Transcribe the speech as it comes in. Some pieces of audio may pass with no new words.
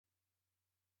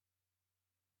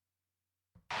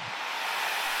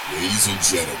Ladies and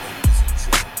gentlemen,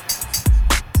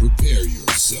 prepare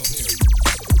yourself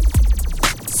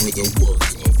for the work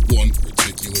of one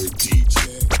particular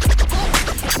DJ.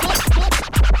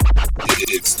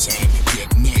 It's time to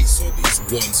get nice on these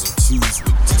ones and twos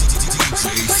with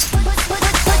DJs.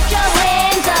 Put your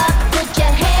hands up, put your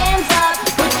hands up,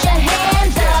 put your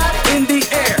hands up. In the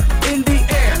air, in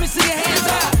the air. Let me see your hands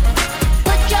up.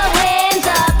 Put your hands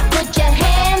up, put your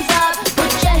hands up,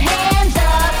 put your hands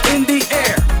up. In the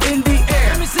air, in the air.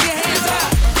 Let me see your hands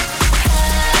up.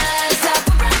 Hands up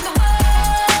around the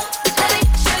world. Let me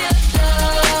show your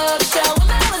love, show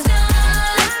what I was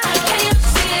done. Can you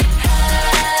see it?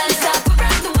 Hands up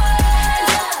around the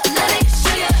world. Let me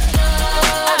show your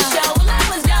love, show what I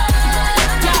was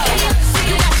done. Can you see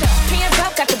You it? got your hands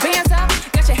up, got your bands up,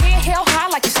 got your head held high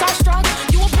like you're starstruck.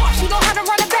 You a boss, you know how to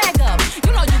run a bag up.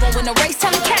 You know you gon' win the race,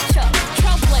 tell 'em catch up.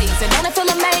 Trailblazing, don't it feel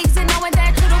amazing knowing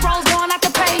that you the rose going out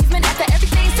the pavement. After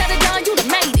everything's said and done, you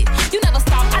done made it. You never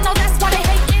stop, I know that's why they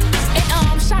hating.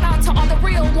 And shout out to all the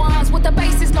real ones with the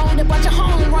bases loaded, a bunch of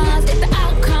home runs. If the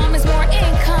outcome is more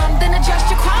income, then adjust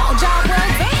your crown, job well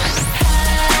done.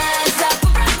 Hands up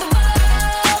around the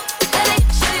world. Let me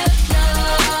show your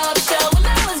love, show what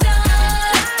I was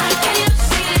done. Can you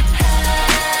see it?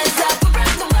 Hands up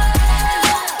around the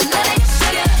world. Let me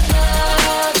show your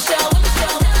love, show what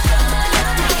I was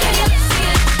done. Can you see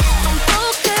it? I'm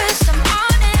focused, I'm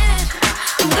on it.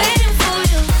 I'm waiting for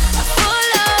you. I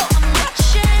follow, I'm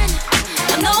watching.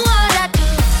 I know what I do.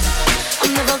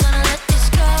 I'm never gonna let this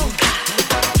go.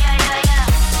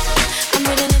 I'm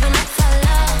really living life I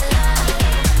love.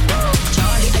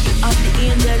 Charlie, are you up the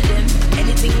angel them?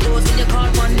 Anything goes in your car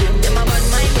one them. Them a bad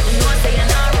mind, but you know say you're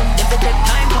not wrong. If it take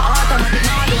time for automatic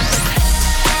knowledge.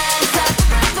 Hands up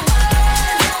around the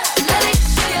world. Let me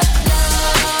show your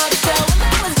love, show what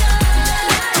I was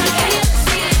done. Can you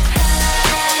see it?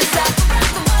 Hands up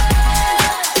around the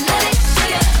world. Let me show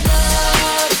your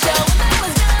love, show what I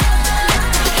was done.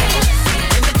 Can you see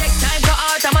it? If it take time for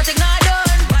automatic not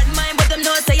done. Bad mind, but them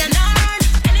know say you're not wrong.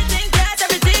 Anything class,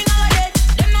 everything all of it.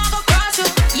 Them not go cross you.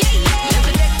 Yeah, yeah. If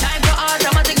it take time for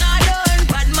automatic not done.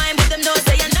 Bad mind, but them know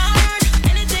say you're not wrong.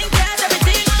 Anything class,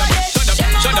 everything all of it.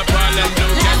 Shut up, all and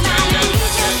don't get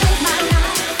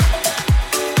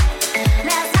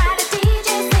Last night a DJ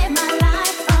saved my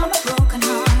life from a broken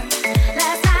heart.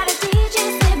 Last night a DJ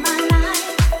saved my life.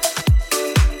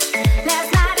 Last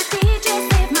night a DJ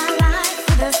saved my life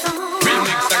with a song.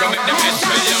 remix, I gon' make them heads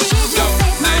sway, yo. DJ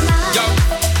saved my life. Yo,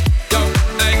 yo,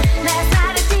 hey, Last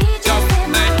night a DJ saved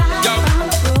my life yo, from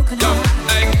a broken yo, heart.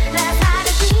 hey, Last night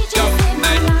a DJ yo, saved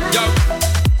my hey, life. yo,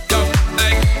 yo,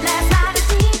 hey, Last night a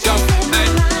DJ yo, saved my hey,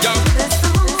 life yo, with a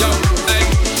song. yo, hey.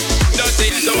 Dirty,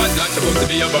 so what's not supposed to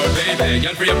be about, baby?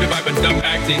 Girl, free up your vibe and stop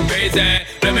acting crazy.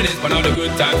 Reminisce on all the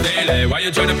good times daily. Why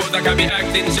you tryna pose like I be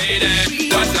acting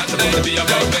shady? What's not supposed to be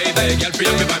about, baby? Girl, free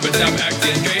up your vibe and stop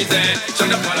acting crazy.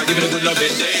 Shut up while I give it a good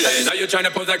loving daily. Now you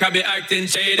tryna pose like I be acting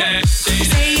shady.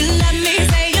 Say you love me,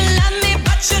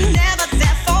 but you're never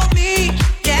there for me.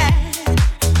 Yeah.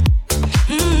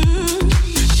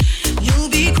 You'll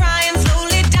be crying,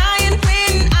 slowly dying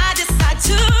when I decide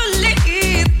to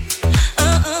leave.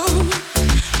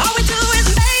 All we do is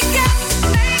make up,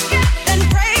 then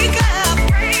break up.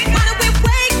 Why don't we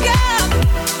wake up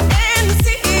and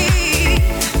see?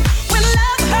 When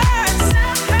love hurts,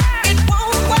 it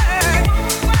won't work.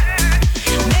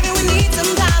 Maybe we need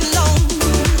some time alone.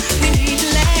 We need to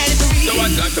let it breathe. So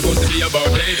what's not supposed to be about,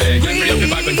 baby? Get free up your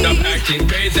vibe and stop acting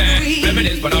crazy.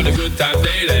 Reminisce on all the good times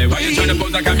daily. Why you tryna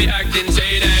pose like I be acting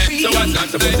shady? So what's not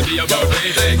supposed to be about,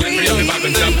 baby? Get free up your vibe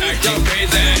and stop acting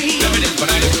crazy. Reminisce on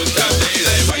all the good times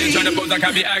daily. Why you tryna pose like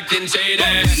I be acting shady?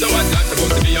 So what's not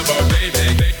supposed to be about, baby?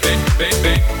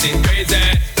 Acting crazy.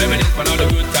 Reminisce on all the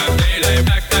good times daily.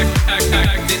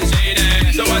 Acting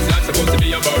shady. So what's not supposed to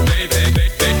be about, baby?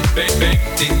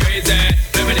 Acting crazy.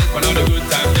 Reminisce on all the good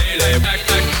times daily.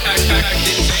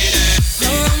 Acting shady.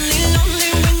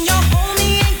 Lonely when you're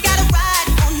homie, ain't got a ride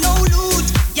on no loot,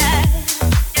 yeah.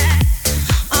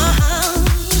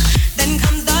 Then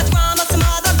comes the drama, some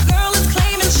other girl is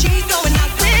claiming she's going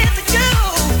out with you.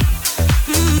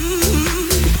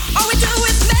 All we do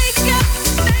is make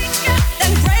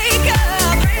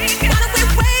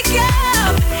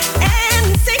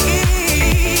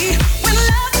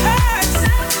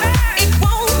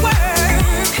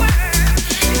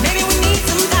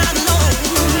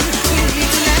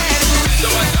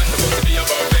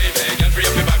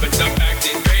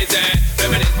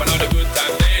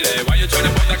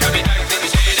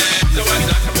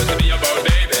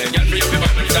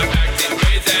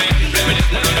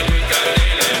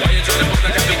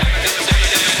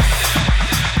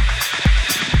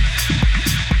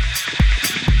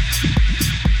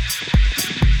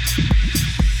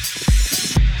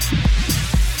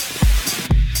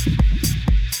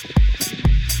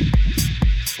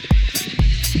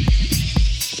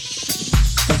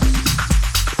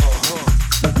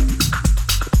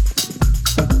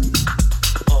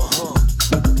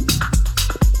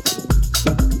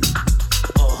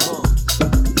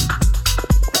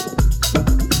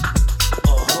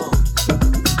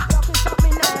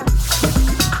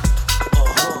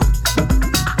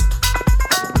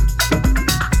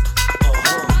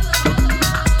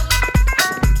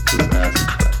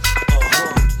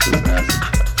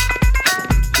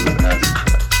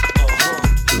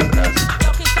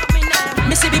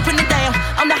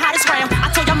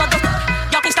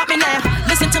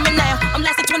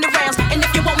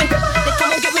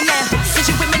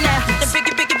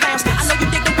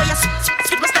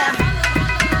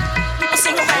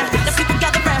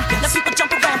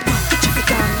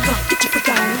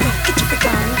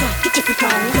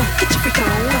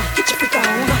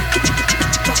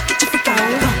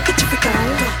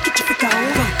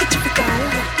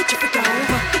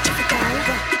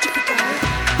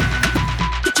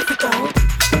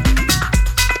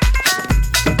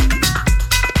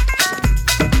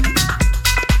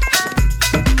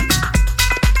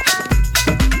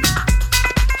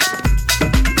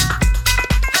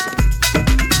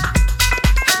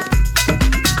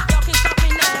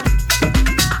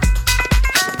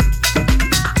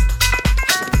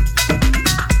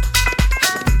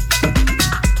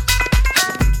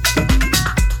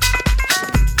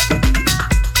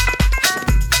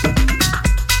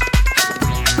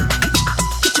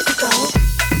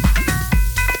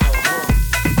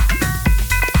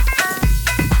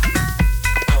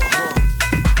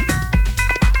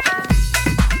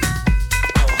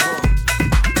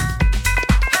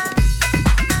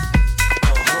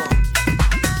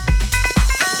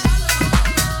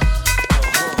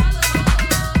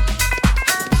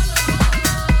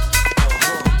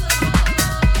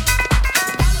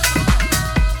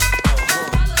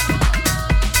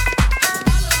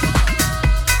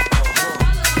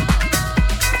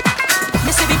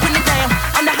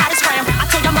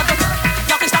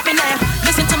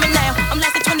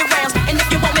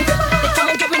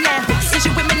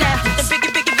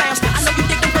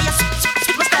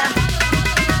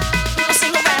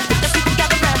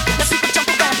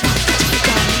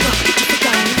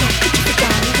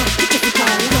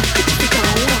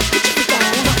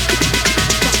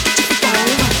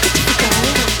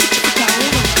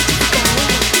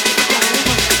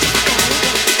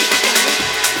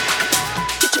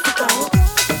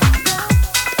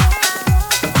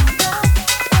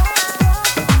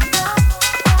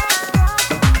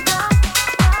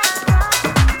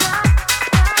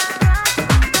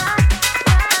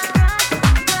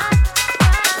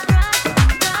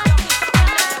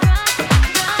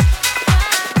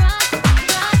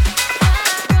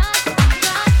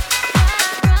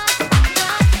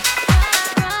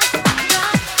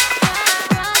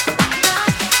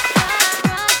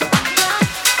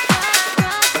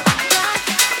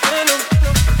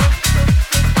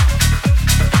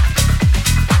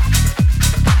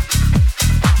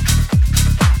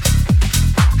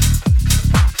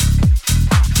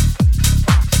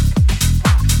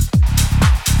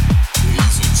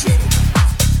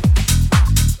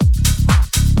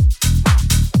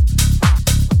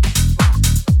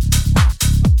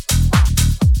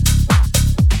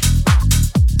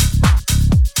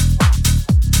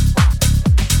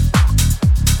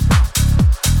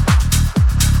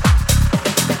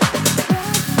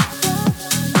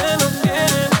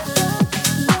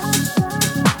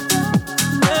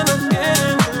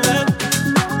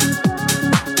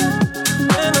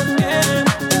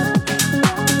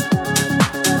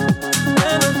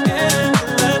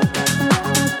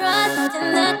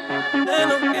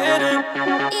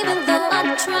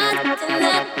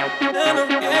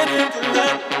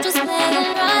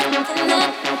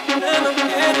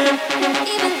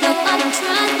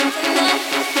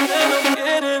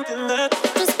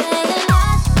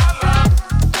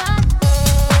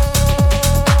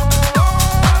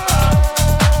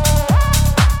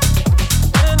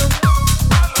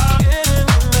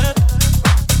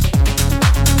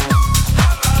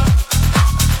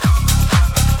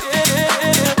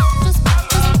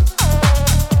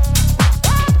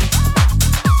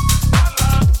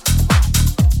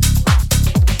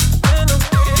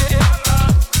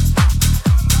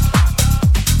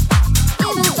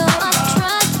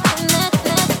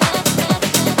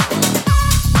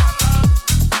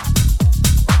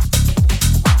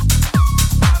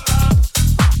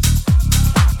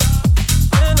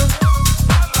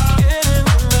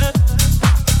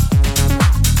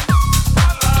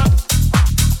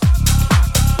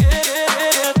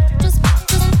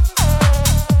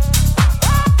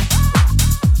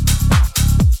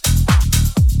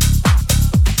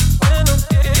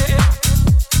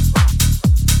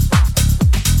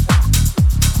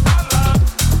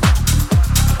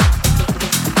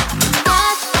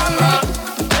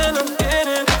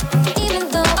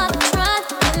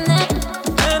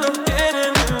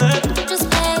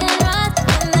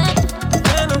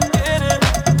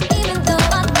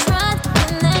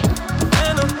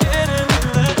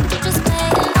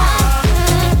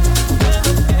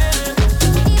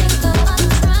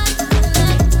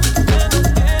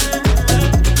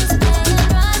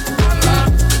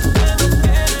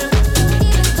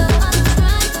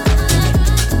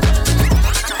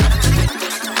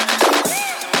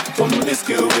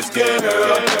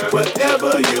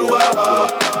Whatever you are,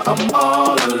 I'm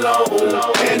all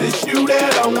alone, and it's you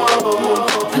that I want.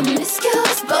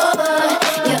 Promiscuous boy,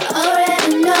 you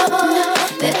already know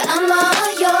that I'm all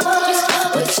yours.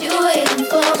 What you waiting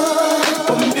for?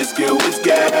 Promiscuous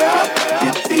girl,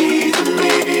 you're teasing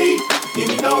me. You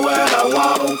know what I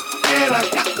want, and I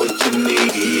got what you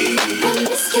need.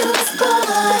 Promiscuous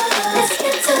boy, let's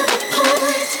get to the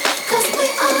point, 'cause we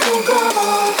on the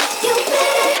road. You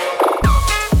ready?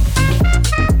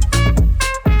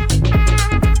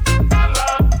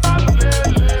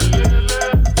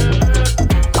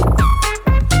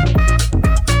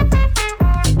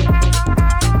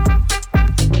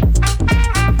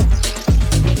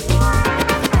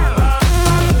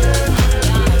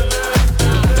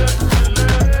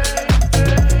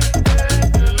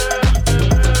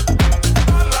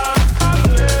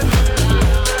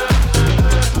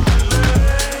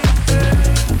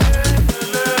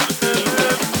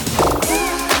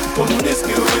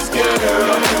 Promiscuous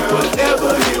girl,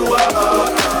 whatever you are,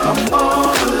 I'm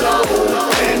all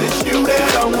alone, and it's you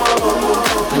that I want.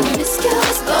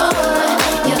 Promiscuous boy,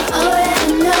 you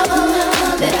already know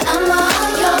that I'm all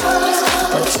yours.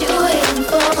 What you waiting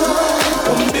for?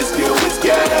 Promiscuous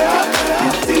girl,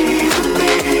 you're teasing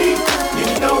me. You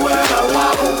know what I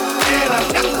want, and I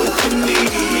got what you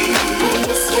need.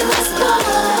 Promiscuous boy,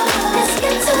 let's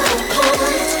get to the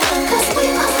point, 'cause we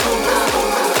on the road.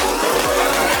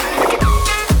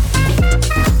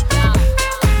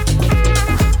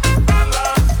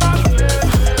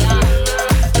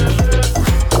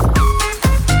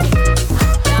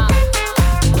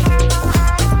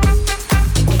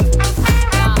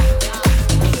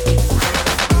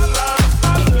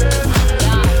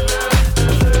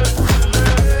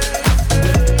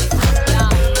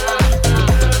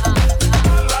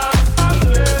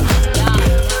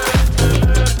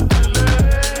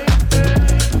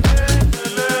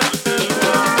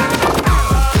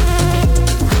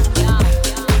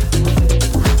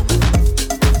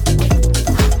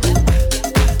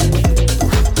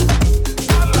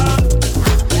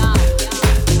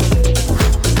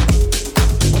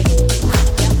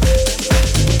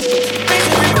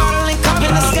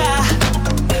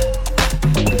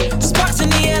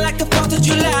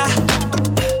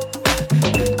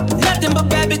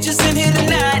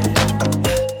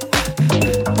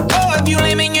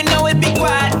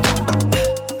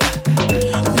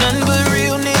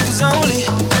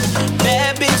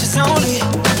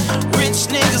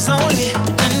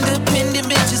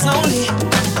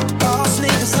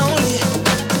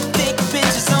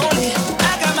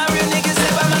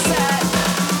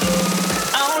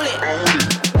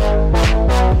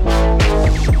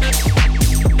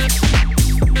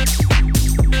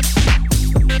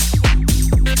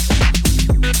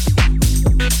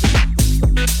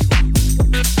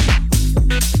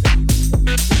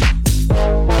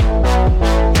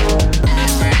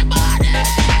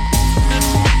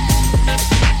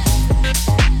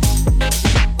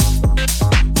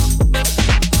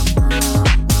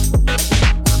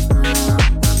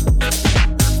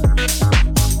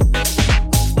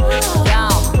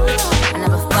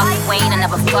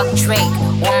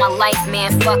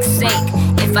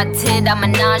 If I did, I'd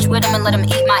menage with him and let him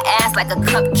eat my ass like a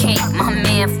cupcake. My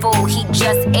man fool, he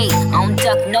just ate. I don't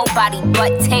duck nobody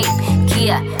but tape.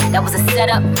 Yeah, that was a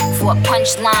setup for a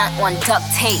punchline on duct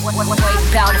tape. Worry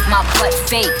about if my butt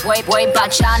fake. Worry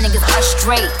about y'all niggas are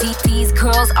straight. These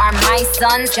girls are my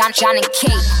sons, John and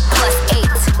Kate,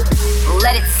 +8.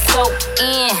 Let it soak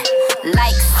in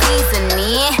like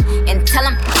seasoning, and tell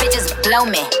them bitches blow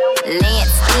me.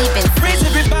 Lance Stevens. Raise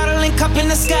every bottle and cup in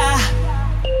the sky.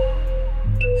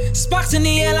 Sparks in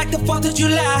the air like the 4th of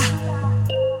July.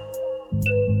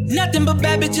 Nothing but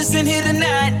bad bitches in here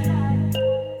tonight.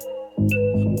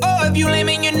 Oh, if you lame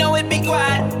and you know it, be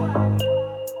quiet.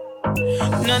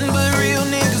 Nothing but real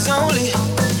niggas only.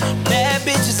 Bad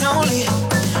bitches only.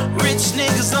 Rich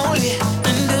niggas only.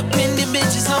 Independent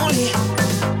bitches only.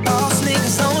 Boss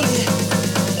niggas only.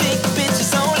 Big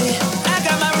bitches only. I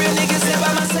got my real niggas here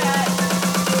by my side.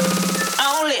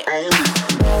 Only.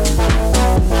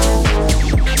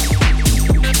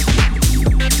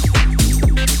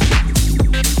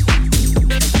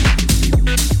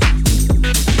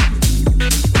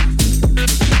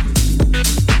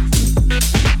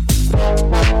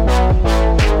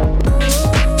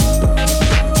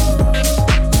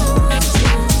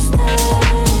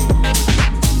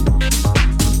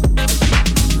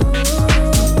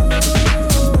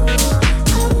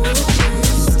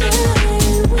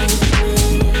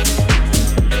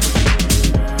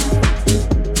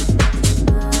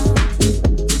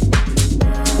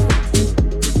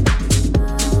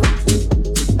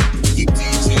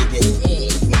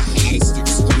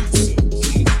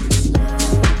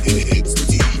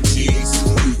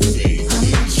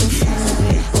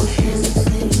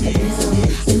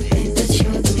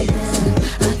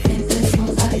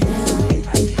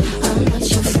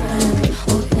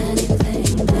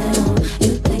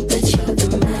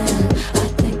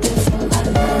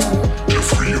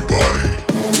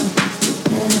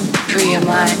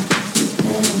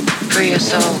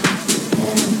 soul.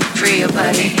 Free your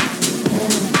body.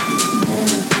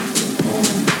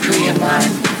 Free your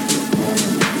mind.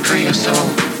 Free your soul.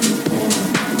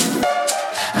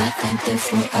 I think that's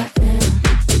who I am.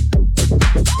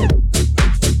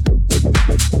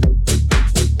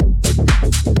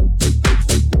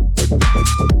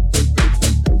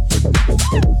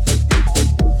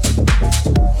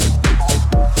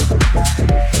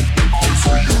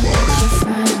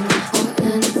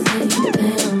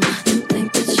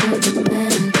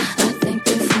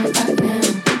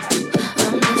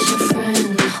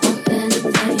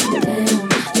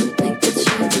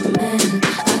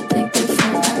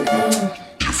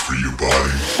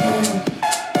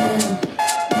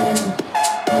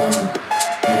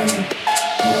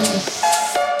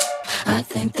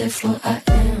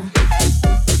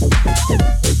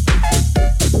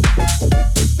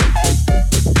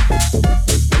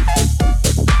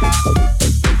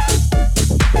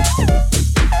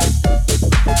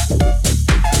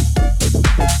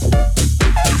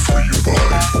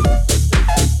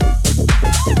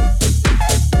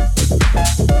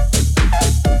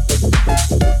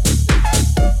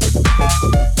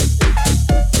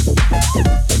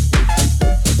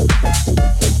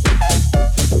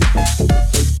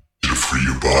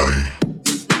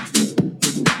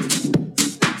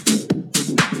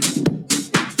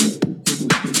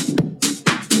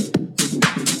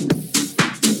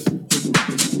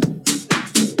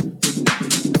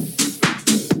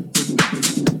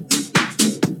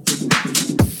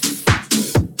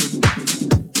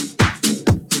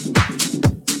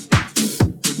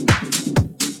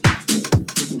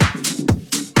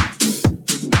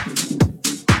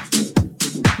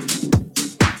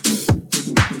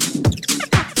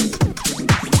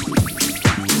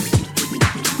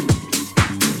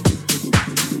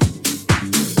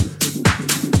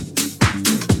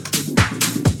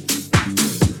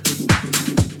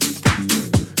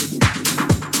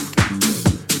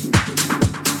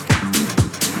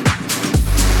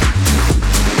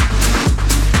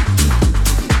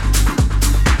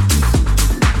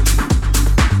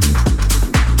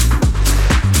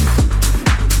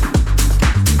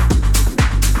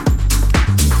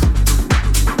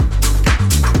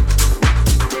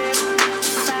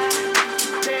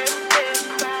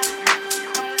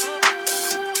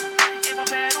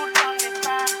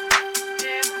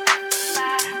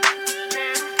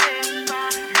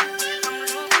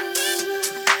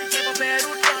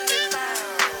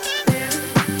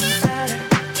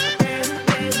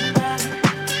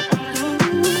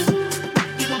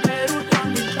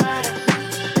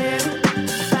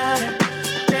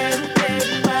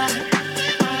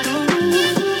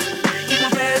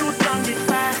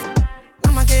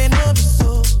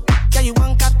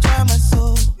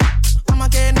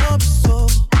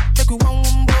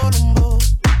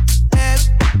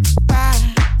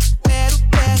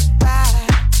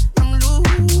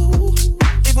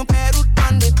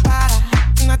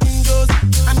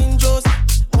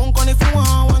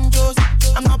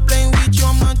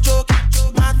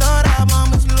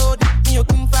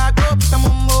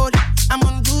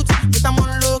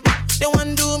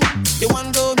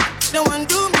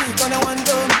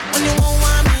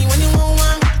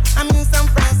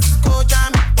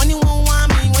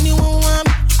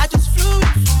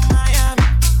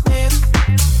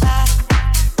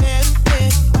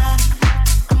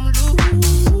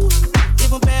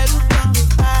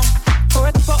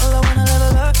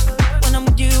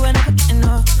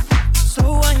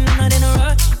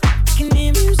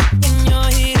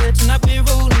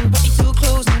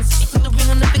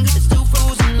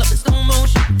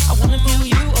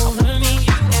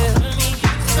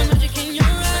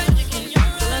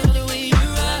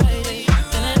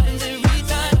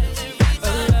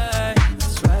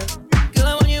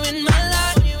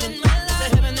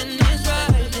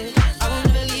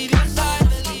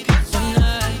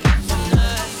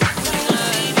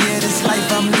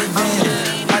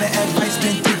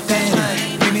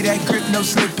 no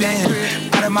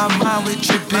slipping. Out of my mind with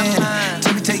tripping.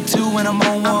 Tell me take two when I'm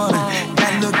on one.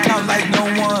 That look out like no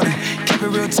one. Keep it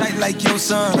real tight like your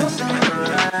son.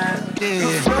 Yeah.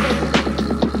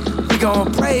 We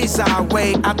gon' praise our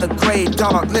way out the grave,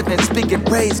 dog. Living, speaking,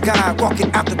 praise God.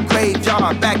 Walking out the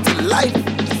graveyard back to life.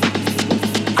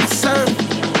 I serve,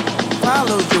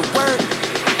 follow your word.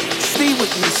 See what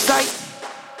you sight.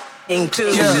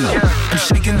 Yeah. I'm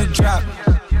shaking the drop.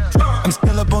 I'm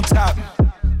still up on top.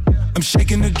 I'm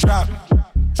shaking the drop.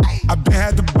 I been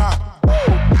had the bop.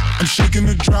 I'm shaking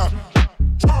the drop.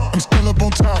 I'm still up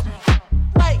on top.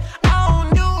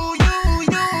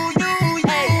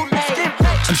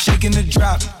 I'm shaking the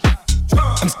drop.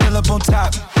 I'm still up on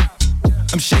top.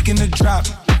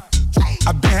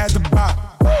 had to bop.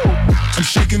 I'm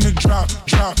shaking the drop.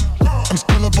 I'm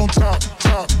still up on top.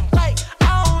 Like,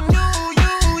 on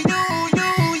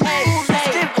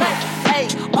Hey,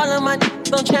 all of my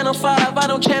on channel 5, I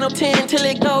don't channel 10 till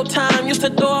it go time. Used to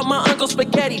throw up my uncle's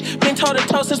spaghetti. Been toe to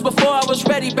toe since before I was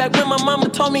ready. Back when my mama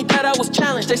told me that I was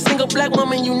challenged. A single black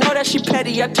woman, you know that she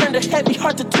petty. I turned a heavy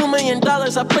heart to $2 million.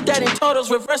 I put that in totals,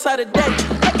 reverse out of debt.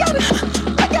 I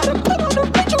gotta put on the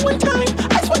Rachel one time.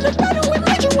 I swear to God, I went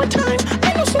major one time.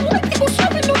 I know some white people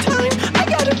serving no time. I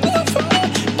gotta do it for me,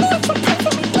 do it for pay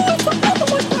for me, do it for other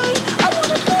one time. I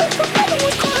wanna do it for other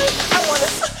one time. I wanna.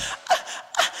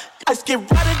 Let's get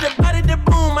right at the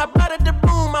boom, I bought it the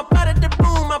boom, I bought it the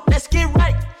boom. Let's get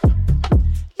right.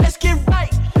 Let's get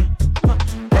right.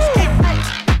 Let's get right.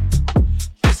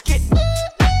 Let's get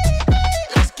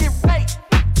right.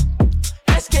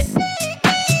 Let's get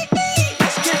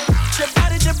I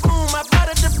bought it the boom, I bought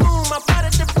it the boom, I bought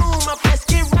it the boom. Let's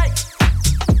get right.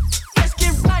 Let's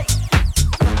get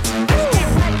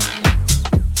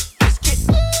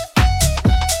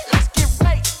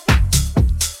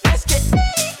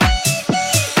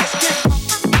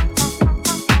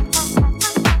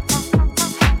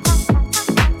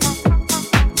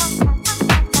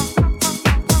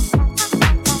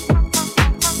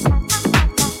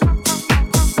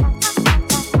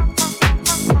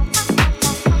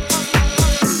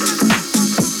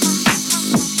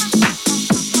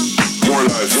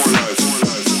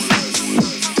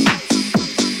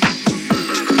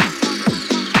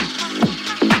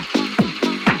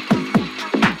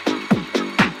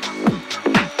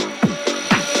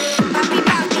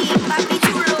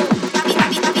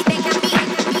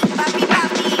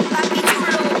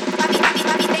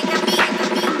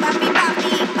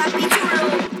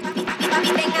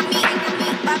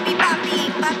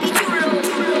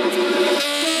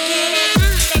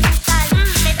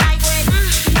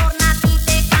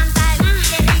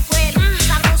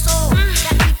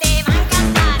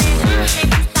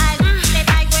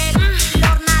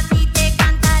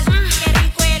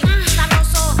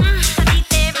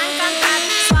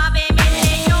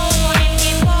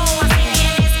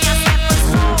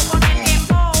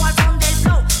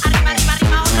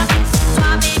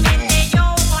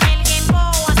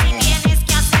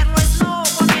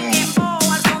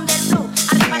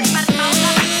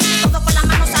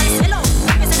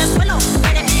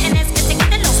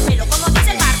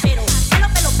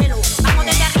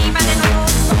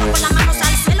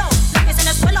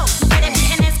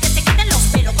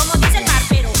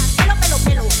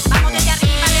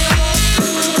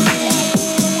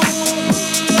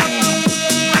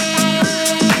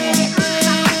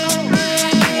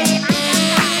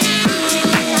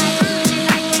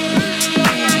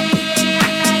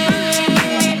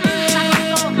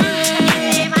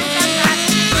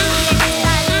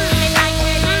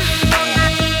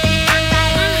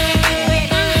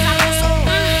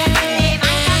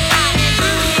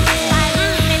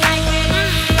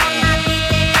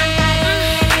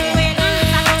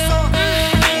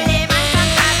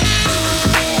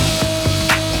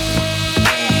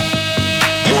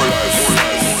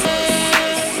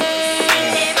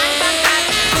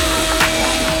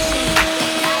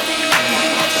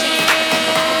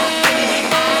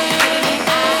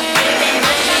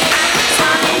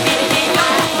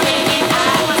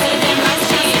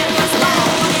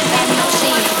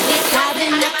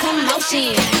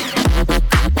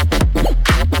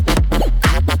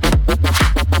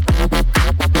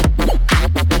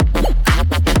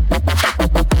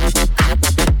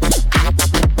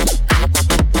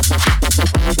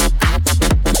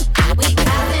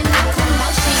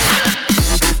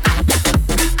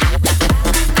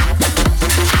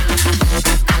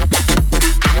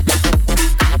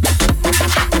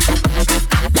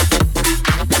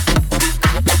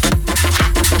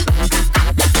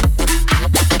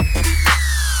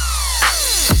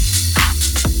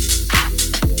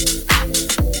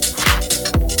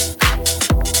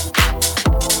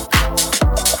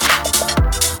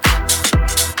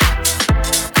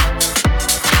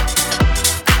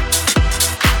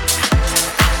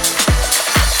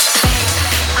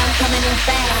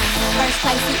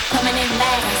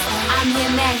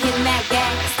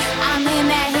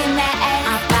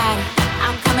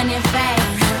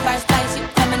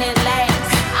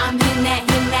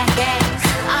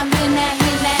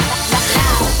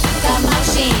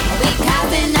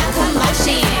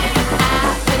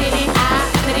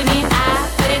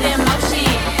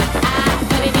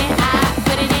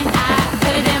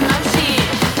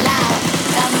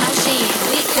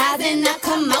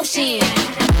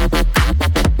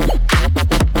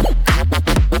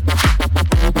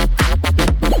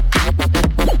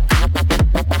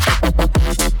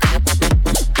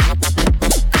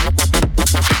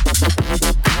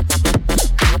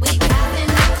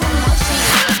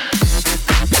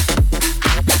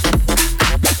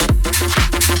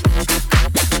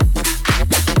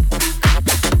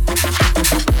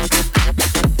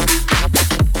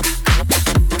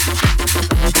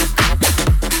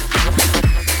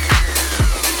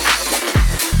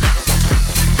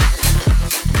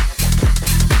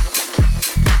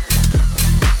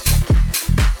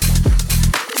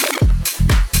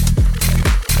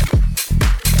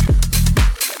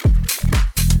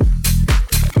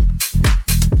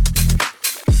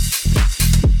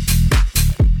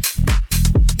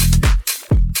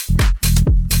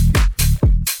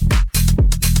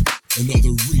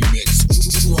Another remix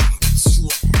dropped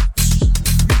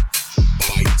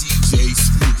by DJ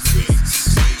Screwface.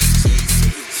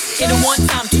 Hit it one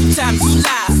time, two times, two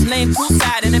lives. Laying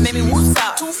poolside and it made me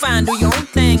woosah. Too fine, do your own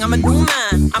thing, I'ma do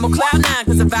mine. I'm on cloud nine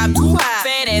cause the vibe too high.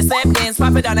 Fat ass, lap dance,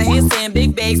 swap it on a handstand.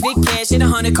 Big bags, big cash, hit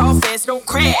 100, call fast, don't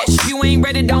crash. You ain't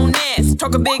ready, don't ask.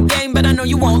 Talk a big game, but I know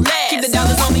you won't last. Keep the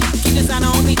dollars on me, keep the sign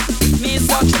on me. Me and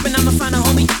Salt tripping, I'ma find a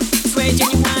homie. Swear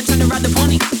genuine, trying to ride the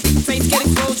pony. Face get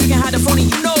exposed, you can hide the phony,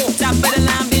 you know. Top of the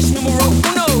line, bitch, numero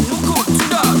uno. Luku, two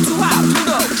dog, too hot,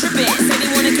 Pluto. Trippin', say they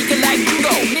wanna kick it like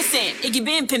judo. Listen, Iggy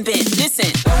been pimpin', listen.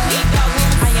 Don't need dog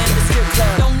room, I am the strip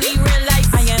club. Don't need real life,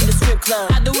 I am the strip club.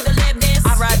 I do the lap dance,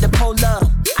 I ride the pole up.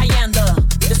 I am the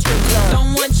strip club.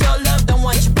 Don't want your love, don't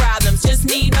want your problems. Just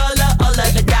need all of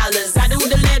the dollars. I do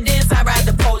the lap dance, I ride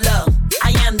the pole up.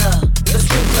 I am the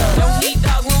strip club. Don't need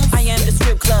dog room, I am the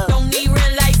strip club. Don't need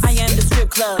real life, I am the strip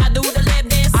club. I do the lap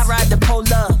dance, I ride the pole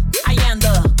up. I am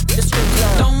the strip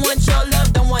club. Don't want your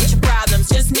love, don't want your problems.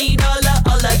 Just need all of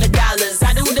the dollars.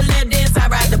 I do the lap dance, I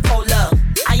ride the pole up.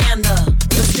 I am the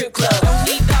strip club. Don't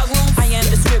need dog room, I am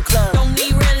the strip club. Don't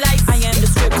need real life, I am the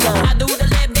strip club. I do the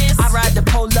lap dance, I ride the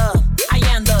pole up. I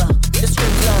am the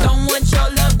strip club. Don't want your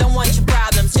love, don't want your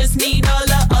problems. Just need all of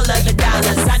the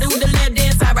dollars. I do the lap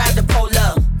dance, I ride the pole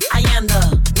up. I am the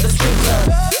strip club.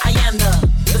 I am the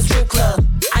strip club.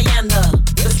 I am the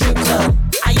strip club.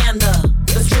 I am the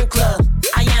strip club.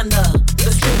 I am the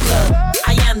strip club.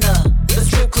 I am the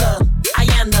strip club. I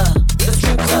am the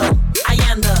strip club. I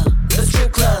am the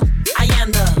strip club. I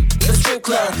am the strip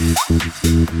club.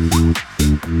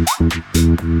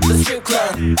 The strip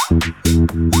club.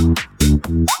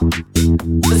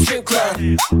 The strip club.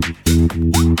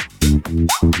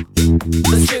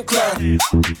 The strip club.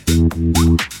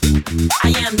 I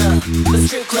am the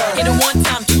strip club. Hit it one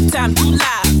time, two times, two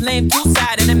live. Laying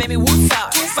poolside and it made me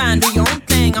woosah. Too fine, do your own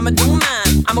thing, I'ma do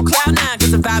mine. I'm on cloud nine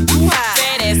cause the vibe too high.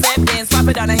 Fat ass, lap dance, swap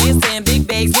it on a handstand. Big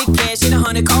bags, big cash, hit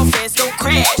 100, call fast, don't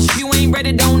crash. You ain't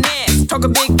ready, don't ask. Talk a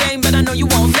big game, but I know you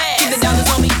won't last. Keep the dollars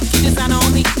on me, keep the sign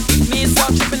on me. Me and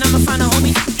Salt tripping, I'ma find a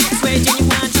homie. Swear genuine,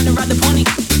 trying to ride the pony.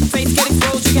 Face get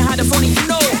exposed, you can hide the phony, you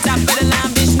know. Top of the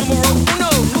line, bitch, numero uno.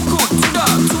 Luku, two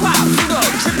dog, too hot, Pluto.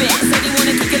 Trippin', say they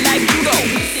wanna kick it like judo.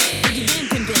 Listen, you been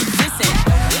pimpin', listen.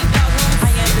 Don't need dog room, I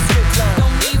am the strip club.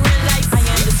 Don't need real life, I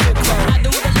am the strip club. I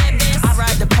do the lap dance, I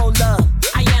ride the pole up.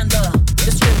 I am the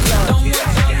strip club. Don't want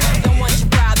your love, don't want your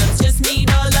problems. Just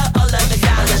need all of the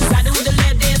dollars. I do the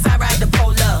lap dance, I ride the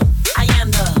pole up. I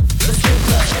am the strip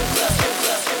club.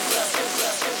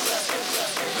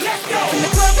 Let's go. In the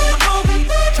club with my homie,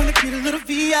 tryna get a little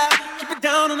VI. Keep it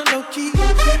down on the low key.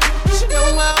 She know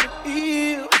how it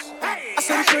feels. I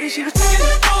saw the shorty, she was taking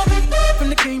it on me. From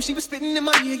the game, she was spitting in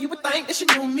my ear. You would think that she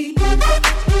knew me.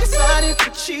 Decided to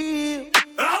chill.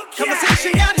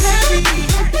 Conversation got heavy.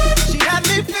 She had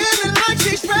me feeling like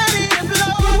she's ready to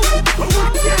blow.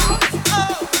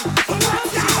 Oh,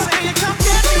 she's saying, come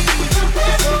get me.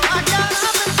 So I got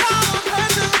up and down her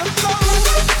to the floor.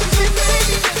 She said,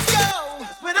 baby, let's go.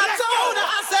 When I told her,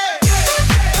 I said,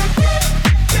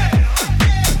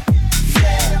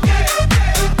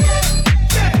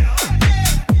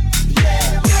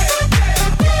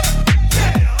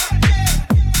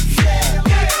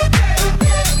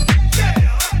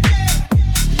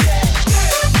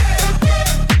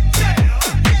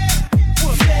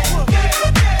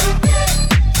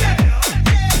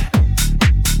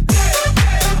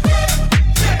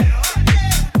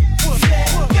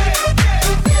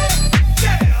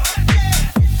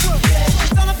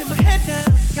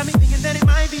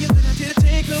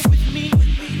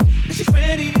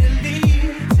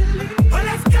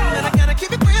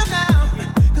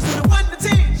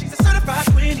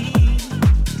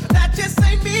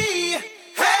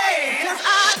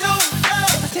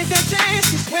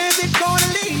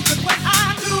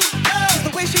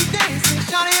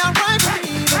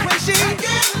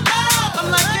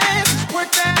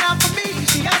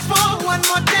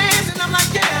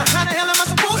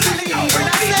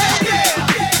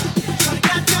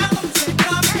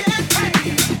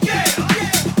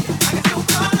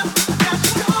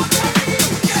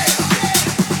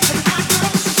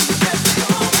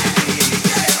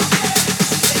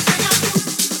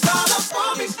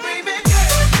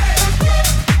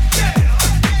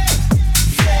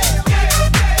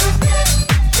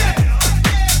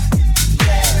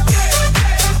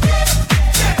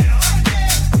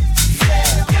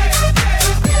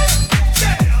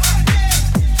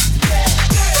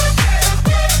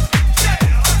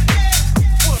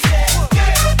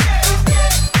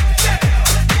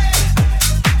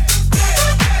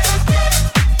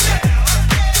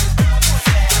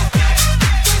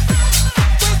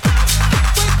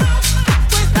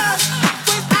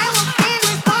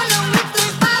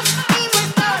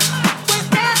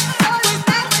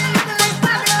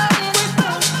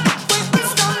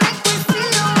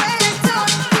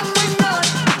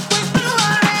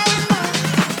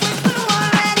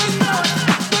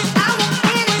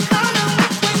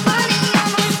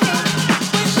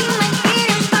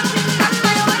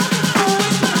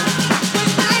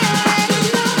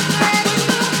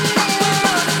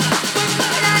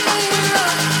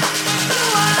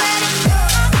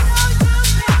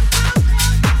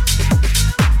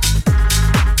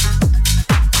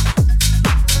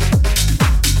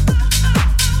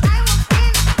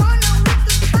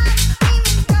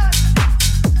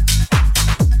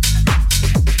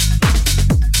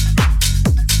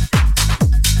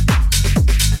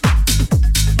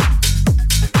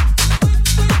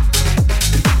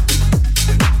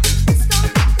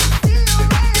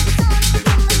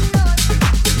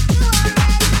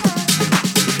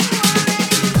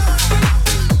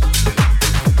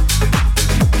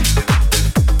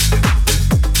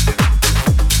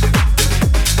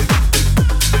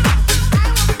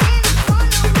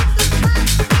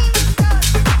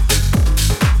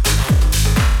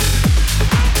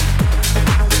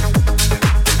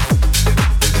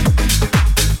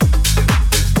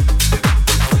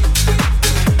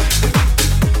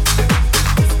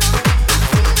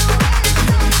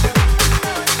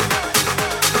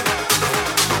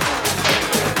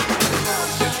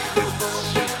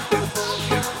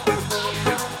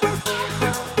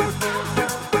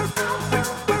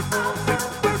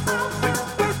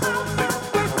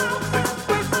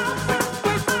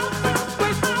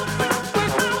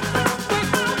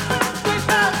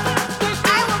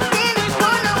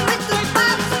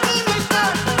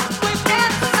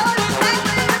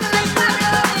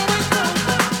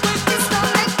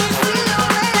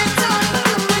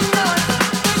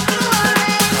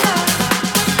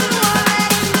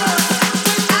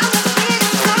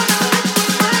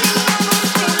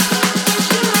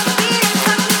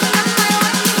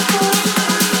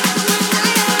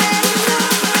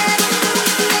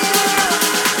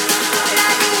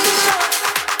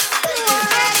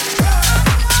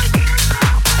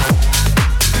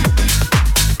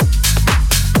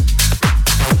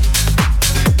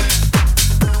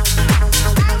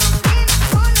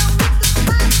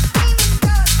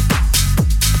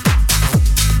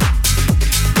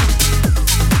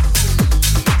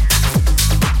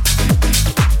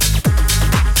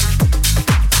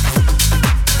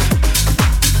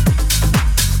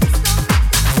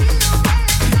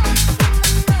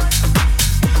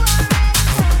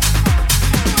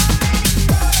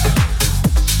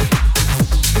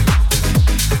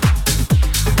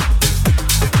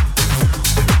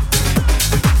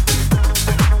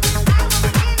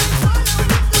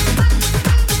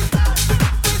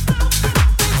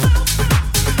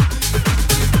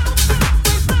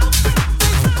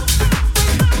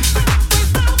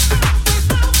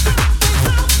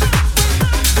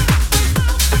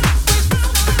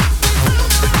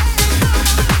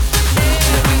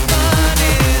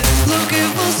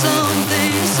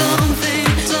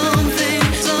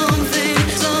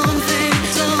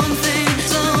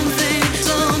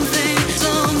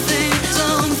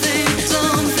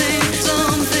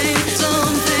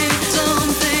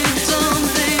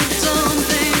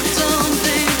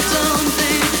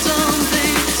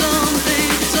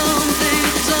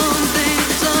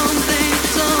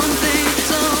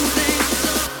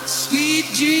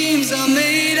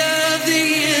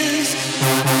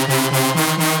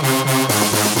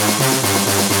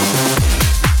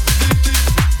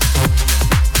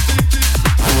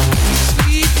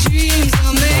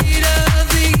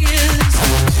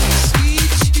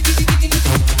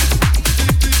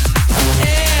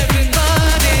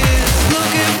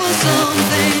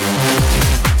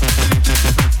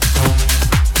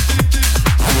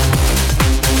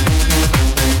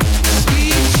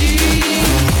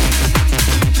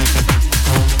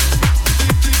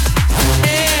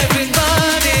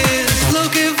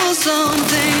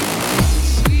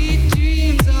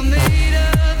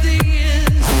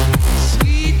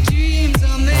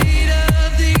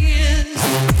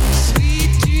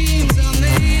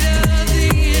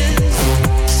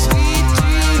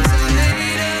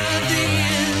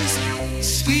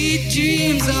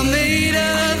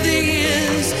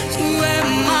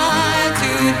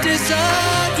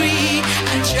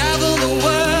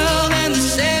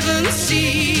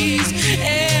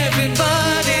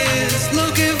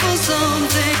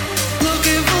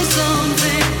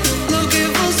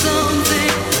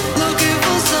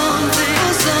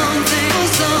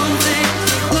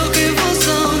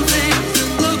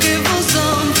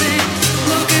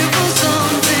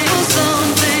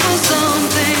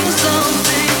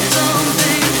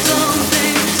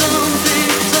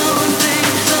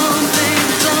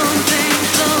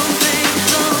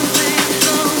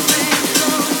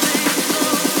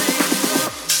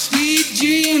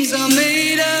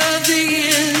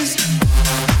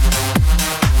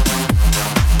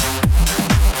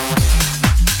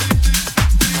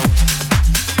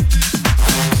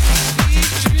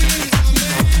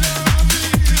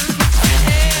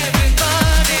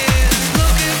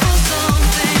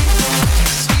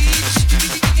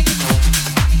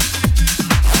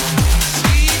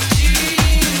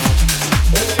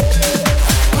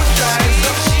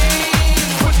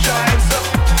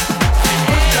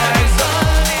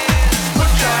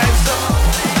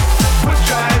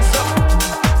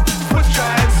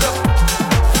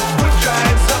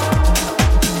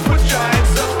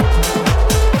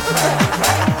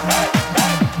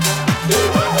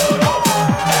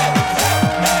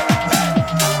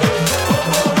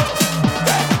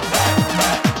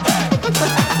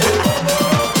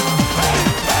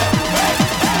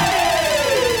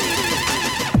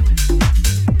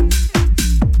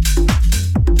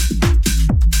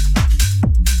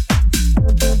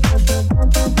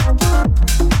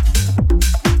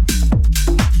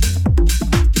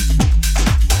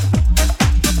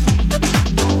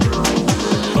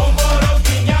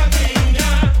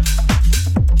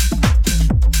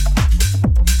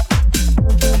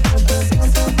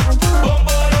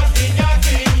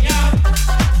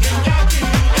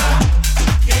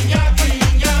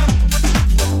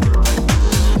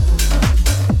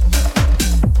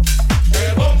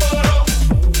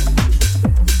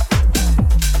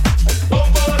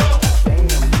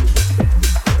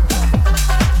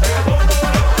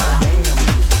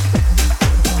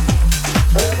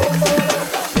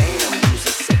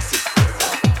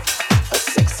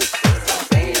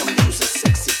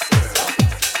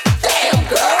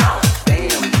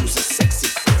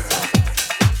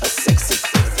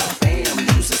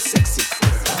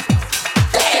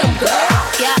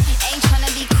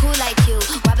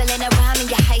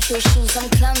 heel shoes, I'm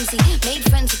clumsy. Made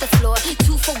friends with the floor.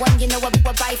 2 for 1, you know I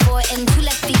buy 4. And 2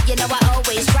 left feet, you know I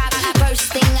always rock. First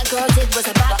thing a girl did was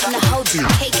a bop on the whole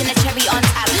cake and a cherry on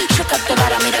top. Shook up the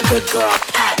bottom, made a good girl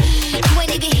pop. You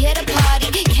ain't even here to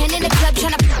party. Ken in the club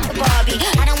tryna pop a Barbie.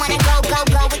 I don't wanna go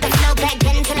with the flow back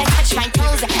then until I touch my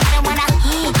toes. I don't wanna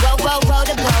roll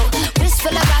the boat. Wrist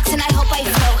full of rocks and I hope I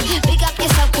flow. Big up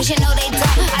yourself cause you know they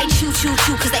don't. I chew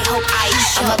cause they hope I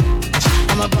show.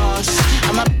 I'm a boss.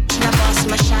 I'm a boss.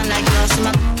 I'ma shine like glass.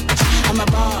 I'm a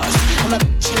boss. I'm a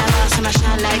boss. I'ma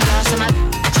shine like glass.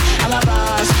 I'm a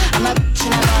boss. I'm a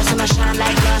boss. I'ma shine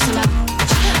like glass.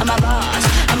 I'm a boss.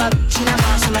 I'm a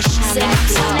boss. I'ma shine like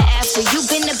glass. After you've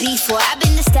been the before, I've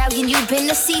been the stallion, you've been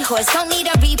the seahorse. Don't need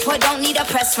a report, don't need a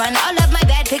press run. All of my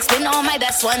bad pics been all my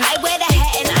best one. I wear the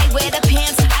hat and I wear the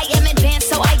pants. I am advanced,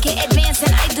 so I get advanced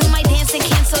and I do my dance and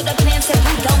cancel the plans. And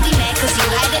you don't be mad cause you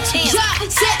had a chance. Yeah,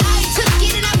 said I took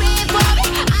it and I ran for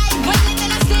it. I run it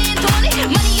and I stand on it.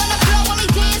 Money on the floor when we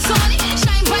dance on it.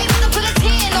 Shine bright when I put a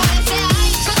tan on it. Said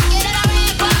I took it and I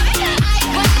ran for it. I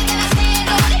run it and I stand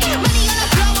on it. Money on the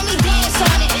floor when we dance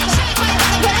on it. Shine bright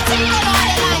when I put a tan on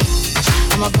it.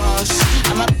 I'm a boss.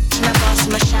 I'm a boss.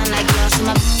 I'ma shine like glass. I'm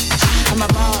a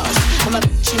boss. I'm a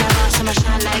boss. I'ma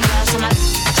shine like glass. I'm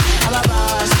a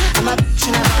boss. I'm a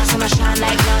boss. I'ma shine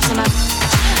like glass. I'm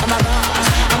a boss.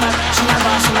 I'm a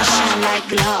boss. I'ma shine like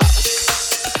glass.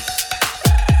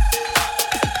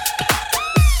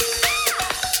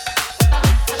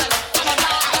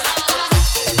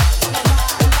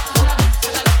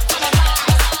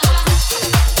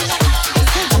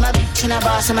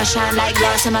 I'ma shine like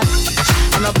glass. I'm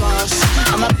a boss.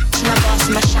 I'm a boss.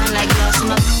 I'ma shine like glass.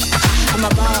 I'm a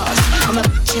boss. I'm a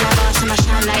boss. I'ma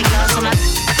shine like glass. I'm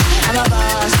a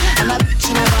boss. I'm a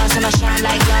boss. I'ma shine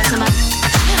like glass. I'm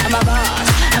a boss.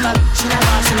 I'm a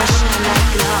boss. I'ma shine like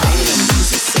glass. Damn,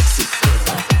 you's a sexy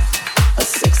girl. A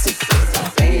sexy girl.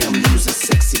 Damn, you's a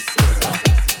sexy girl.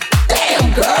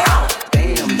 Damn, girl.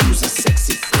 Damn, you's a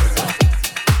sexy girl.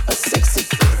 A sexy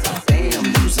girl. Damn,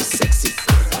 you's a sexy girl.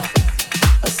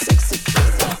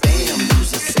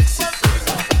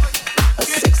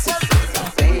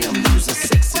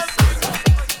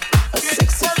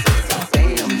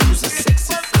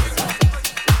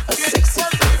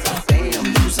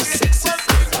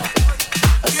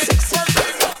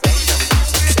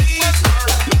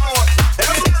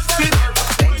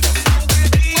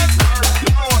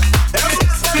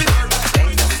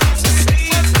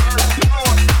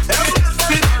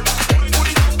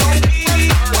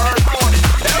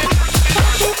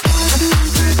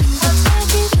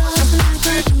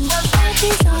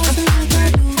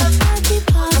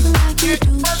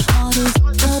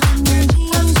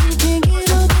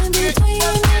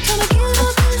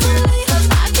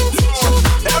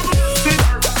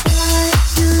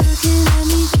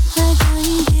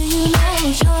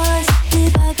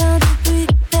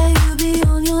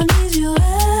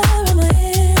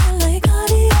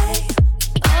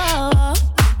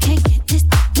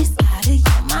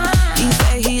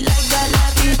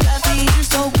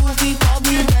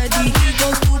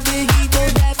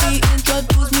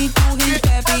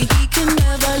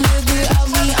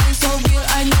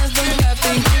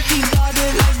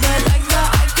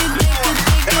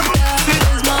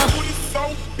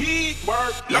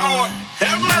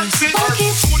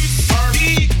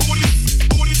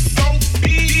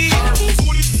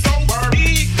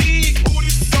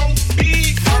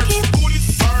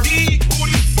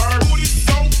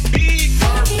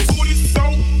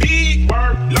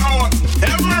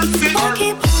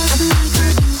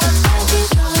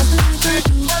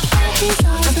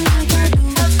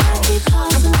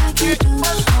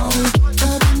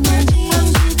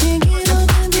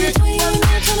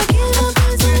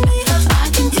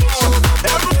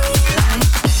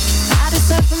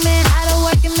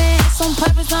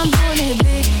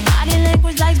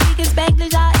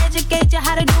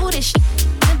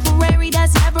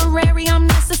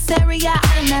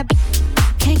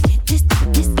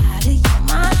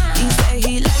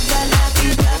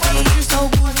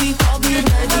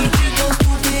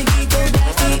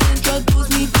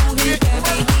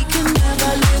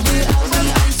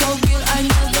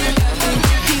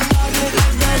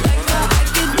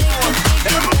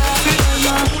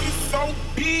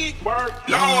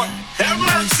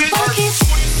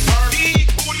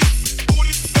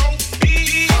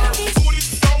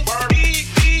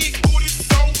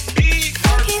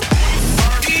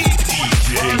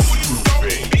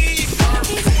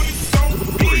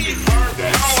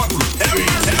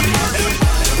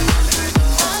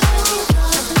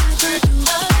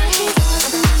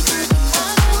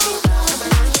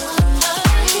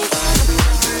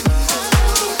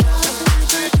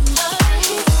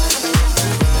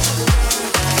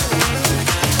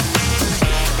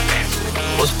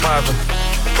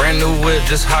 whip,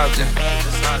 just hopped in.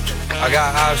 I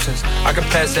got options, I can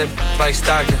pass that like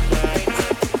Stockton.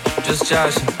 Just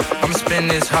joshing, I'ma spend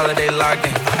this holiday locked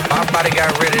in. My body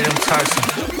got rid of them toxins.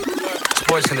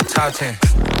 Sports in the top 10.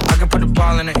 I can put the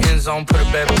ball in the end zone, put a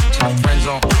bad bitch in the friend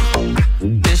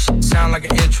zone. This shit sound like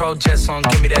an intro jet song,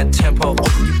 give me that tempo.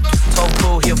 Told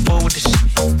Pooh he a fool with the shit.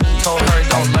 Told her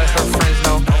don't let her friends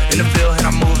know. In the building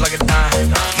I move like a dime.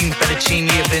 Eating fettuccine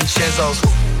at Vincenzo's.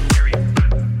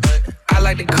 I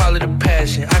like to call it a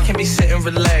passion. I can't be sitting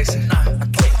relaxing.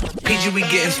 PG, we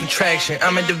getting some traction.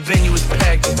 I'm at the venue, it's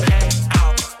packed.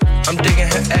 I'm digging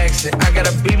her accent. I got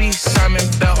a BB Simon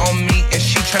belt on me, and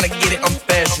she tryna get it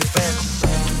unfastened.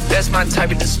 That's my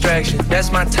type of distraction.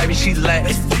 That's my type of she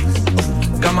Latin.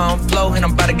 Got my own flow, and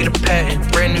I'm about to get a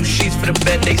patent. Brand new sheets for the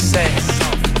bed they sat.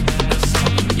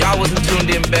 Y'all wasn't tuned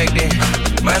in back then.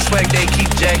 My swag they keep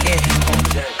jacking.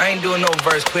 I ain't doing no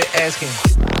verse, quit asking.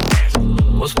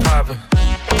 What's poppin'?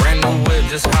 Brand new whip,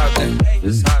 just hopped in.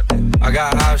 I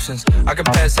got options, I can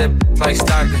pass that like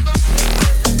Stockton.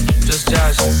 Just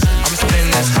joshing, I'm spending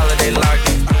this holiday locked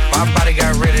in. My body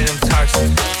got rid of them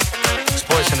toxins.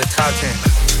 Sports in the top 10.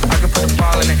 I can put the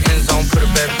ball in the end zone, put a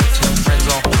bad bitch in the friend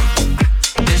zone.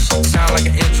 This shit sound like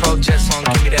an intro jet song,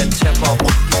 give me that tempo.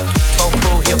 Told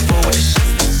Pooh he a fool with the shit.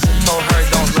 Told her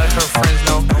don't let her friends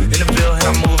know. In the building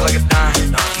I move like a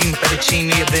dime. Eating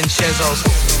fettuccine at Vincenzo's.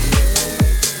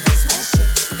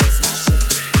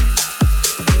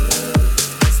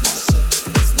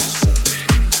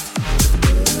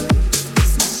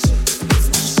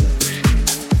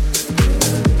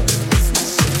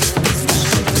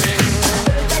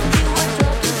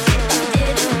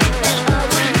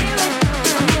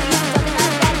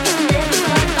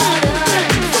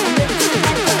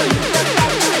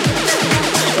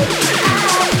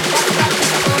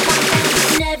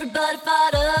 Everybody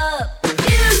fired up.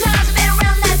 You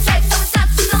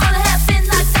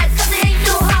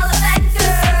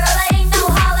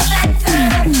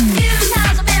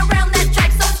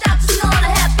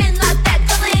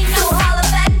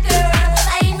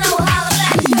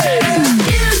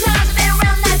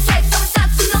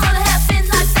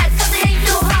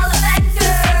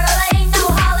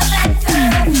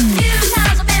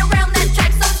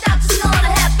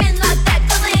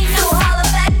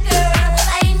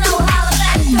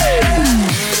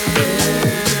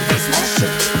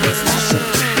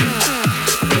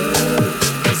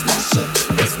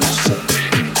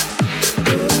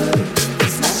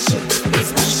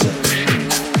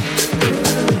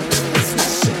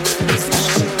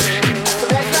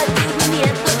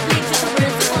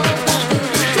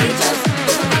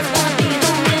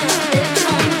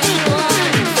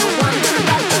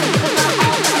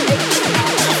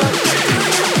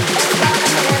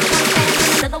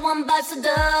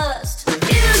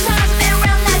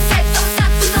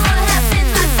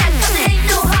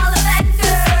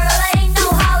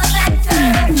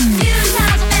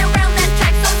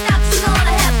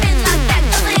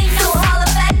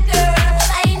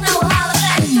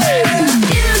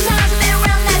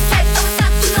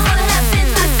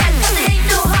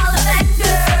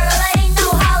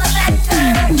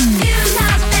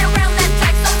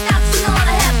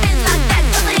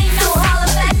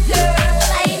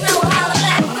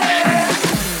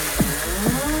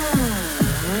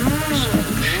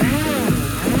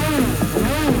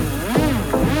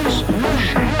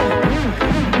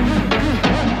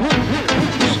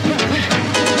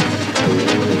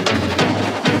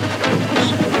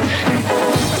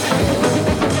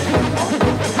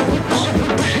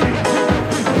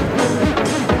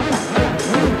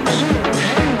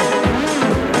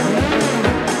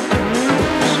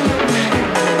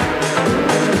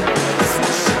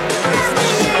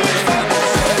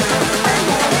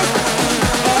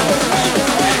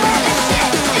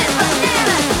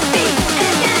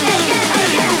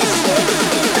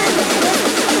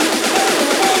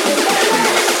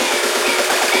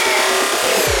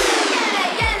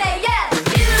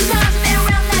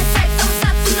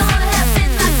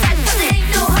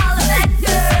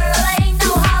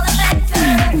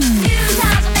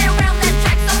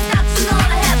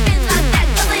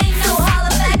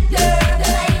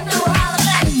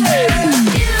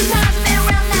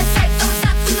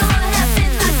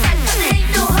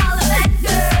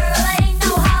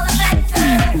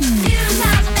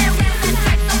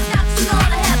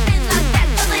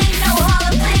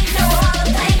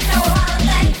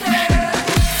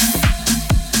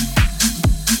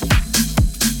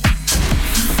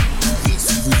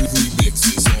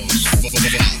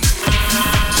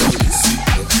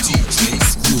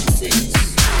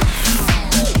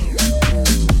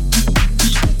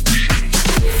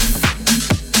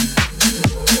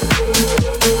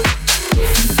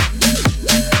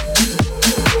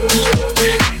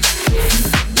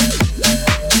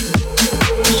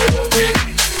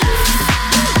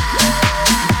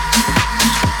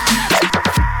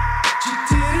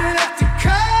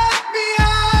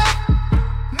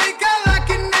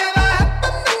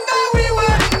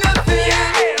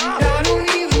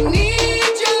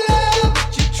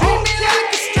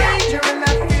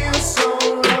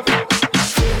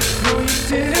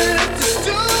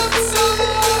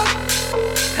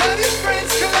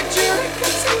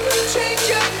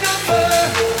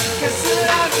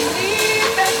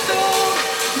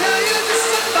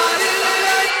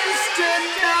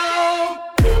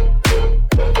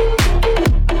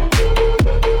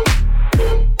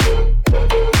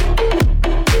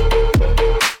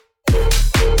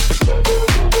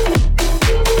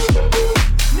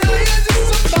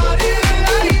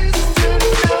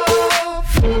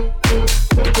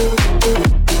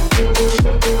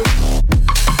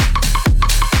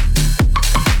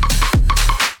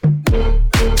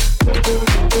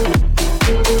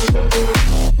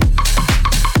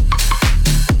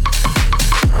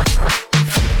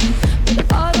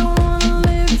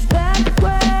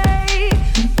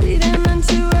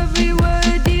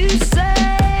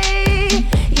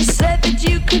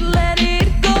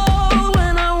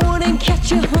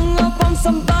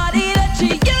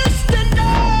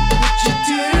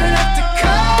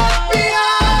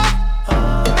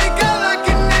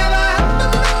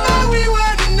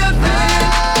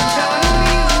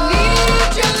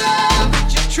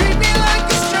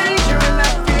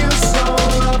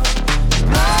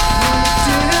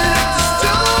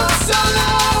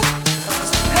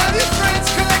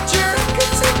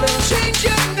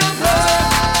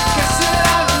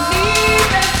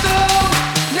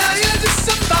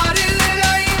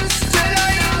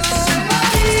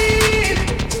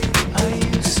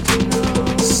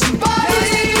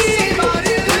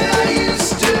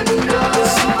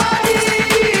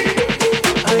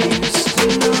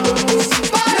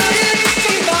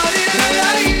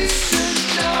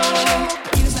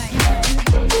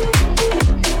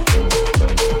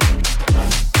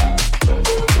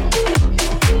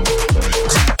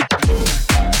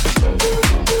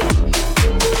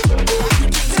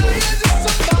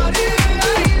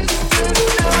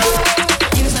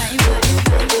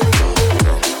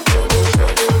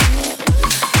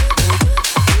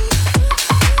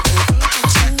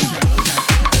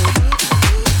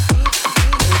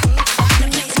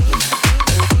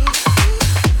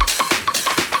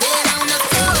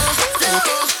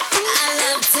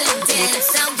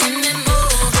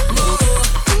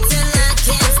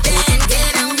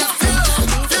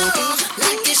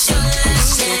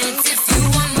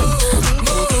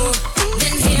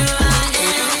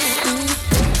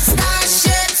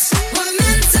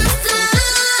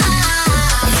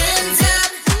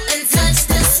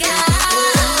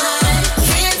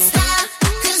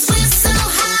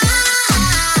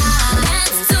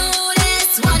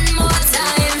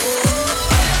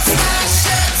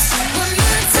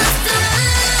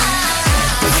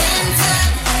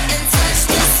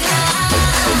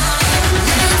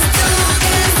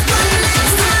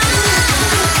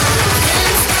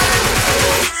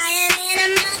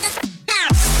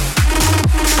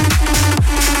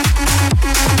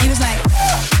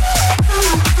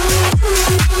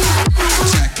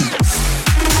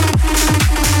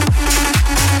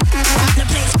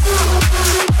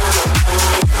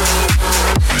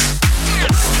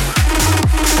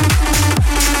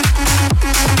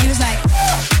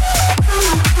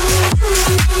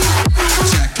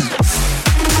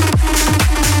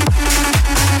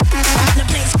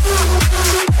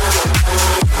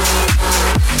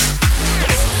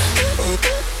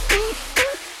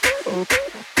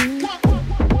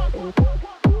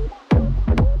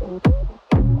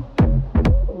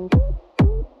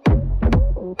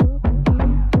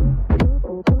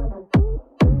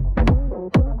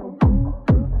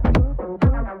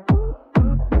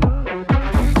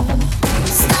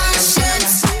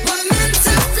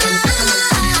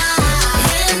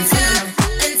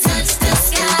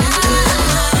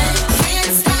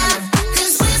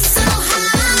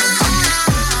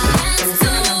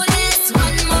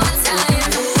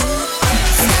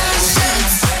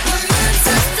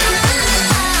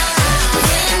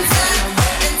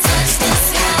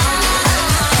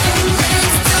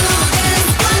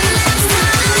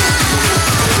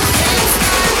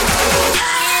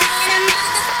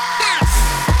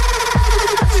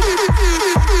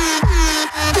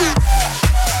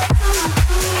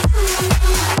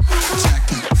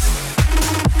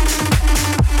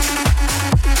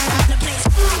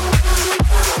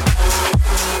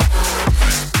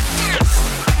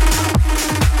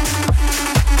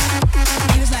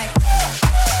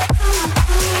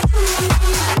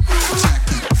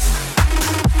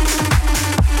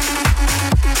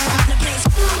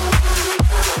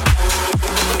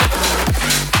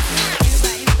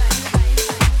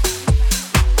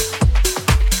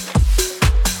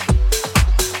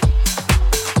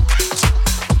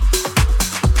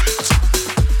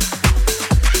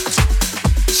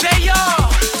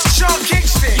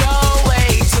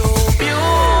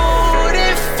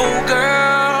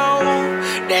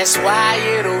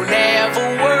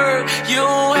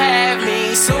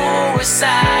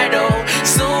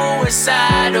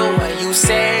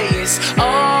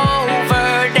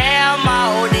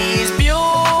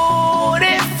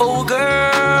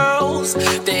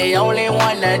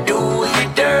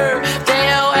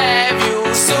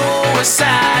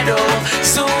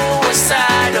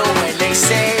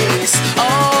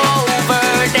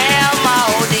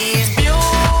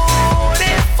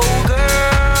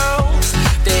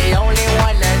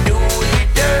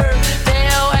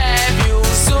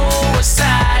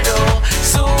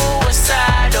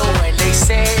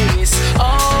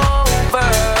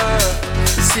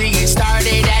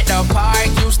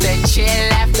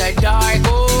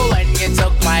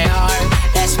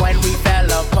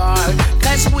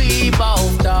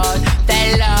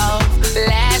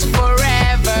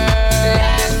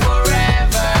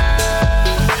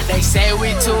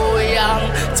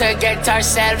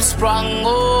ourselves sprung,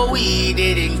 oh, we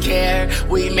didn't care.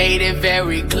 We made it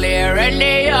very clear, and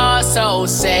they also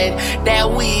said that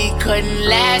we couldn't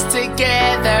last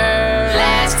together.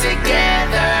 Last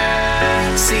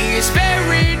together. See, it's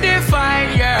very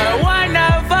defined, you're one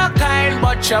of a kind,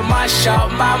 but you mash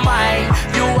up my mind.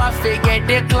 You are forget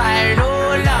decline,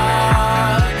 oh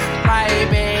Lord. My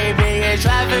baby is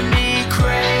driving me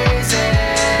crazy.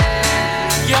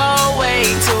 You're way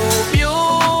too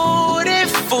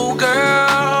beautiful, girl.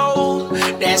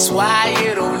 That's why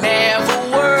it'll never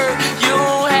work. You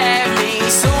have me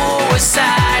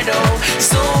suicidal,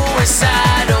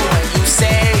 suicidal. When you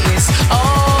say it's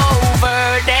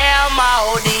over, damn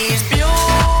all these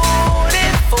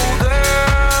beautiful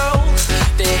girls,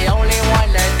 they only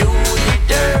wanna do you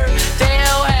dirt.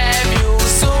 They'll have you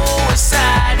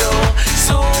suicidal,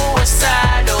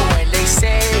 suicidal. When they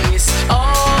say it's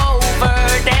over,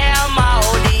 damn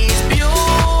all these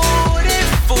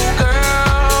beautiful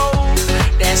girls.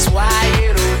 That's why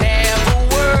it'll never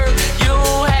work. You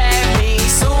have me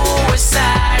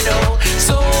suicidal,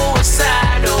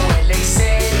 suicidal. When they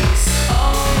say it's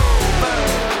over.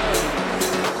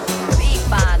 Big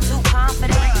fine, too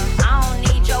confident. I don't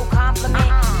need your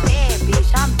compliment. Bad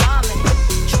bitch, I'm dominant.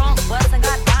 Trunk bustin',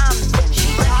 got diamonds in it. She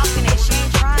talking it, she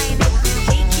ain't trying it.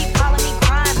 He keep calling me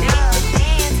crying, bitch.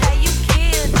 Dance how you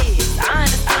killed this. I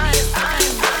understood the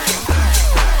assignment.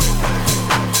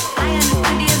 I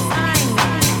understood the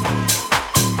assignment.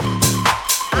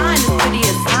 I understood the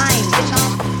assignment.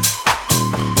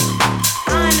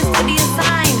 I understood the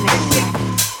assignment.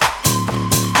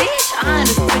 Bitch, I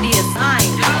understood the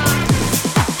assignment.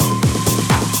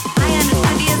 I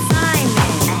understood the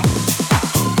assignment.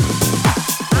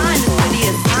 I understood the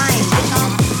assignment.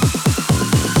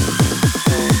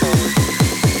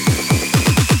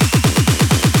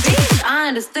 Bitch, I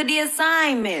understood the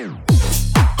assignment.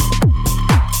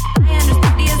 I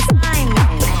understood the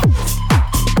assignment.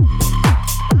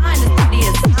 I understood the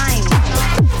assignment.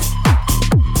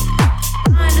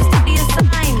 I understood the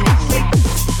assignment.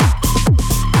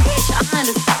 Bitch, I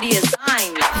understood the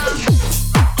assignment.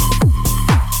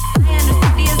 I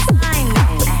understood the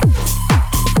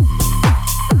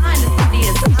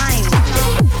assignment.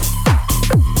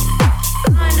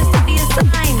 I understood the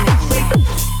assignment.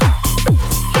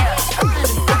 I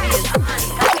understood the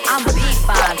assignment. I'm big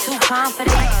fine, too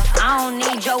confident. I don't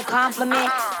need your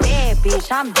compliment. Bad bitch,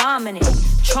 I'm dominant.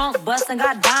 Trunk bustin',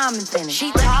 got diamonds in it.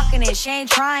 She talking it, she ain't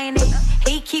trying it.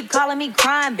 He keep calling me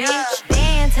crying, bitch.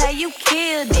 Dance how you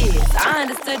killed this. I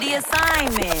understood the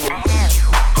assignment.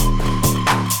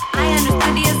 I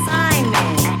understood the assignment.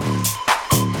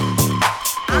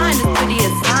 I understood the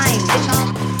assignment.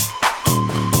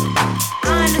 I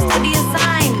understood the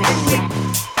assignment.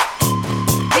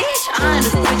 Bitch, I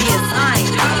understood the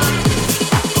assignment.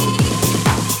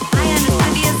 I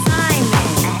understood the assignment.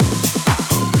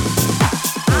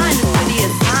 I understood the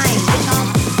assignment.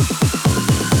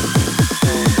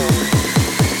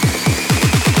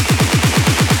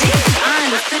 Bitch, I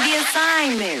understood the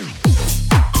assignment.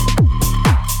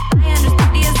 I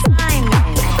understood the assignment.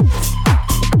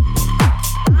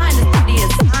 I understood the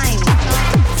assignment.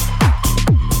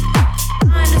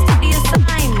 I understood the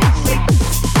assignment.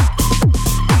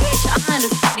 Bitch, I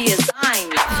understood the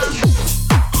assignment.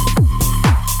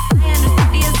 I understood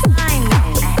the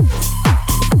assignment.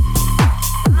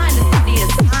 I understood the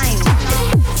assignment.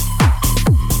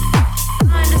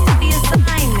 I understood the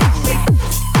assignment.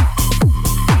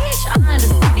 Bitch, I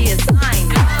understood the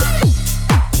assignment.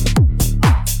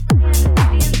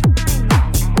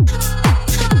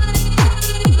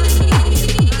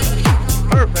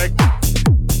 Perfect.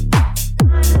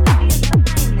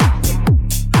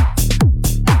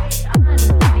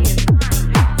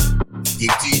 The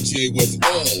DJ with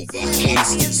all the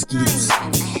hottest exclusive.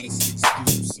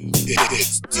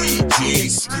 It's DJ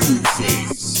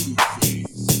Screwface.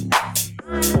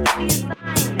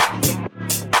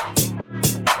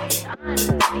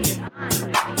 I